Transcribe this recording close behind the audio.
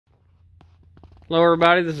Hello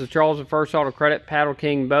everybody, this is Charles with First Auto Credit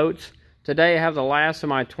Paddleking Boats. Today I have the last of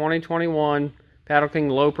my 2021 Paddleking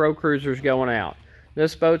LoProCruisers going out.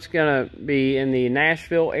 This boat's going to be in the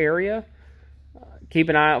Nashville area. Keep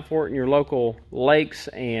an eye out for it in your local lakes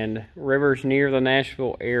and rivers near the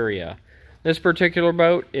Nashville area. This particular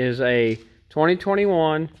boat is a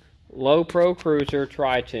 2021 LoProCruiser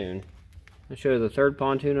Tri-Toon. I'll show you the third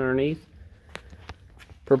pontoon underneath.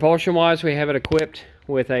 Propulsion wise, we have it equipped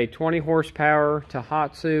with a 20 horsepower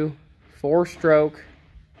Tohatsu 4-stroke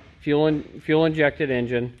fuel injected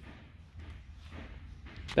engine.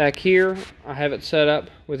 Back here I have it set up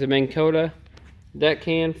with a Minkota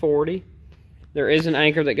Deckhand 40. There is an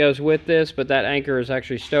anchor that goes with this, but that anchor is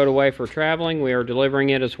actually stowed away for traveling. We are delivering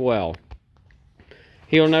it as well.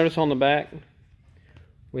 You'll notice on the back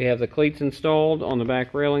we have the cleats installed on the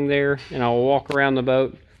back railing there, and I will walk around the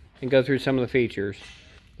boat and go through some of the features.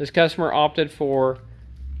 This customer opted for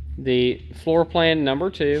the floor plan number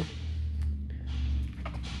 2.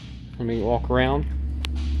 Let me walk around.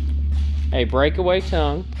 A breakaway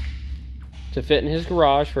tongue to fit in his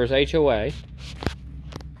garage for his HOA.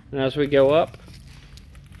 And as we go up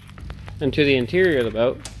into the interior of the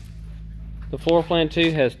boat, the floor plan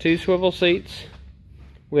 2 has 2 swivel seats.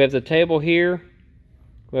 We have the table here.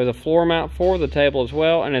 We have the floor mount for the table as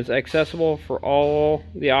well, and it's accessible for all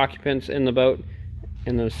the occupants in the boat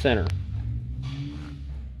in the center.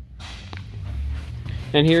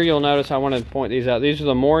 And here you'll notice I want to point these out. These are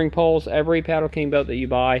the mooring poles. Every Paddleking boat that you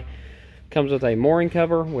buy comes with a mooring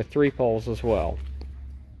cover with 3 poles as well.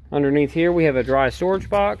 Underneath here we have a dry storage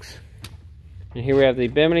box. And here we have the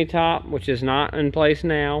bimini top, which is not in place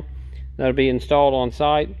now. That'll be installed on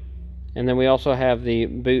site. And then we also have the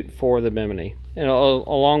boot for the bimini, and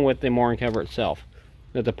along with the mooring cover itself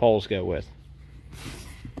that the poles go with.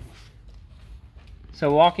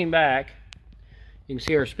 So walking back, you can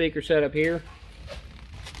see our speaker setup here.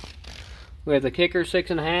 We have the kicker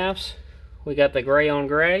 6.5s. We got the gray on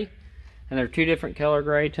gray, and they're 2 different color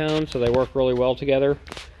gray tones, so they work really well together.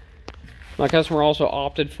 My customer also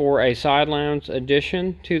opted for a side lounge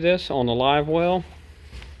addition to this on the live well.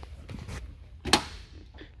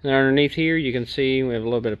 And underneath here you can see we have a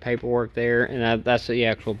little bit of paperwork there, and that's the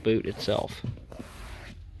actual boot itself.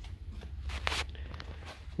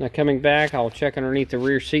 Now coming back, I'll check underneath the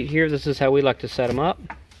rear seat here. This is how we like to set them up.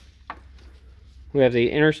 We have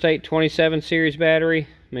the Interstate 27 series battery,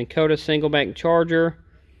 Minkota single bank charger.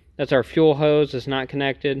 That's our fuel hose that's not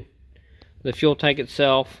connected. The fuel tank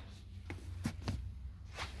itself.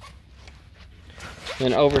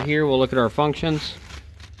 Then over here we'll look at our functions.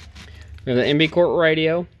 We have the MB Court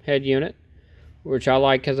radio head unit, which I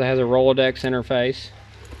like because it has a Rolodex interface.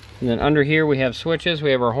 And then under here we have switches.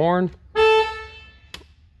 We have our horn.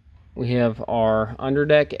 We have our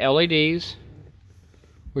underdeck LEDs,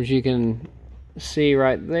 which you can see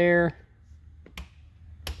right there.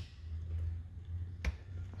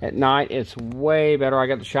 At night it's way better. I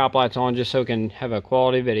got the shop lights on just so we can have a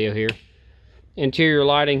quality video here. Interior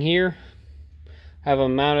lighting here. Have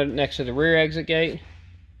them mounted next to the rear exit gate,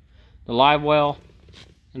 the live well,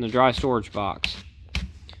 and the dry storage box.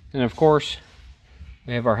 And of course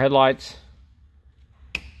we have our headlights,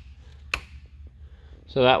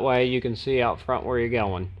 so that way you can see out front where you're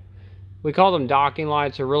going. We call them docking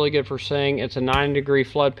lights. They're really good for seeing. It's a 90-degree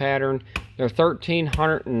flood pattern. They're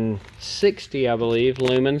 1360, I believe,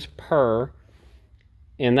 lumens per,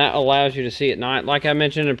 and that allows you to see at night. Like I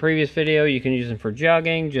mentioned in a previous video, you can use them for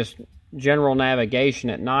jogging, just general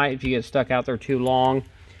navigation at night. If you get stuck out there too long,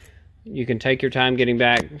 you can take your time getting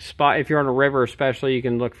back. If you're on a river especially, you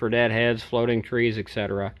can look for deadheads, floating trees,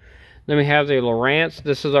 etc. Then we have the Lowrance.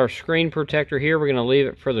 This is our screen protector here. We're going to leave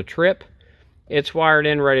it for the trip. It's wired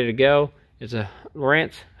in, ready to go. It's a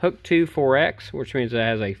Lowrance Hook 2 4X, which means it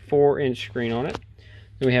has a 4-inch screen on it.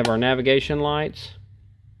 Then we have our navigation lights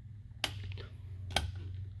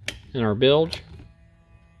and our bilge.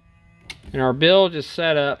 And our bilge is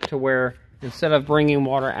set up to where instead of bringing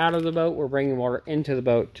water out of the boat, we're bringing water into the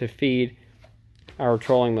boat to feed our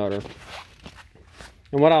trolling motor.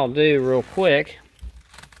 And what I'll do real quick,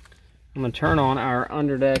 I'm going to turn on our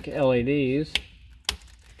underdeck LEDs.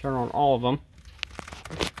 Turn on all of them.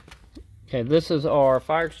 Okay, this is our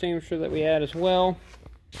fire extinguisher that we had as well.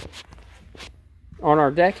 On our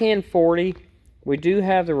Deckhand 40, we do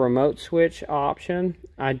have the remote switch option.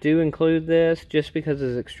 I do include this just because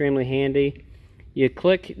it's extremely handy. You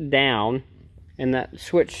click down and that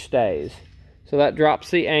switch stays. So that drops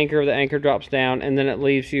the anchor drops down, and then it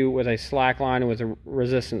leaves you with a slack line with a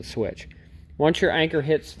resistance switch. Once your anchor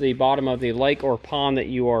hits the bottom of the lake or pond that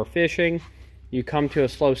you are fishing, you come to a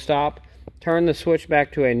slow stop, turn the switch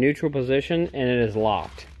back to a neutral position, and it is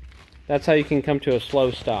locked. That's how you can come to a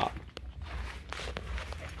slow stop.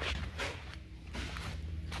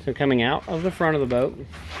 So coming out of the front of the boat,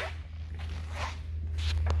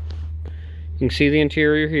 you can see the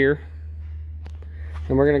interior here.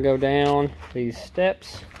 And we're going to go down these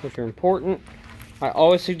steps, which are important. I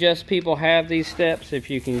always suggest people have these steps if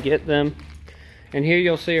you can get them. And here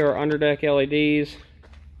you'll see our underdeck LEDs,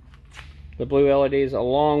 the blue LEDs,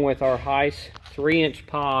 along with our Heise 3-inch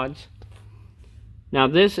pods. Now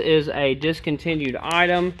this is a discontinued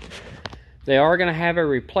item. They are going to have a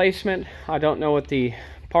replacement. I don't know what the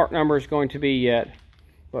part number is going to be yet,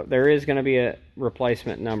 but there is going to be a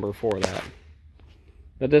replacement number for that.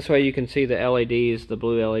 But this way you can see the LEDs, the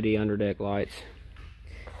blue LED underdeck lights.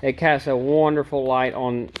 It casts a wonderful light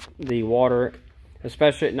on the water,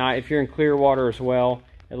 especially at night. If you're in clear water as well,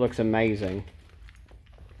 it looks amazing.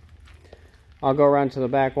 I'll go around to the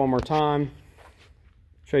back one more time,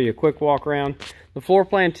 show you a quick walk around. The floor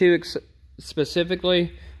plan 2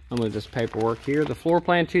 specifically, I'll move this paperwork here. The floor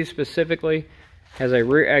plan 2 specifically has a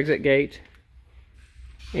rear exit gate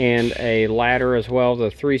and a ladder as well, the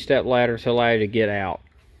 3-step ladder to allow you to get out.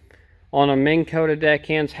 On a Minkota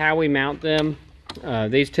Deckhands, how we mount them,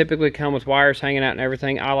 these typically come with wires hanging out and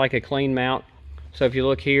everything. I like a clean mount. So if you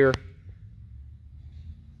look here,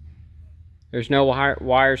 there's no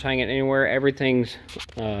wires hanging anywhere. Everything's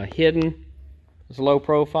hidden. It's low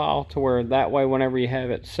profile to where that way whenever you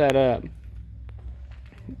have it set up,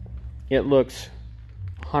 it looks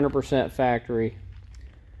 100% factory.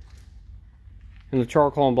 And the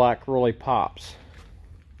charcoal and black really pops.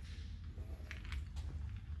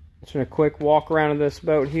 Just a quick walk around of this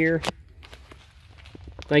boat here.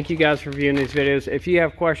 Thank you guys for viewing these videos. If you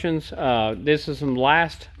have questions, this is the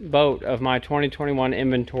last boat of my 2021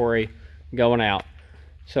 inventory going out.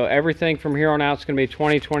 So everything from here on out is going to be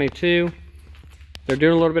 2022. They're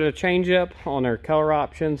doing a little bit of change up on their color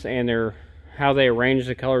options and how they arrange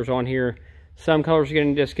the colors on here. Some colors are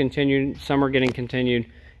getting discontinued, some are getting continued.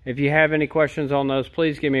 If you have any questions on those,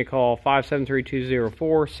 please give me a call,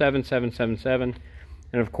 573-204-7777.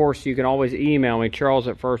 And of course, you can always email me,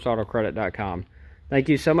 charles@firstautocredit.com. Thank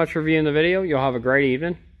you so much for viewing the video. You'll have a great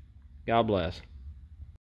evening. God bless.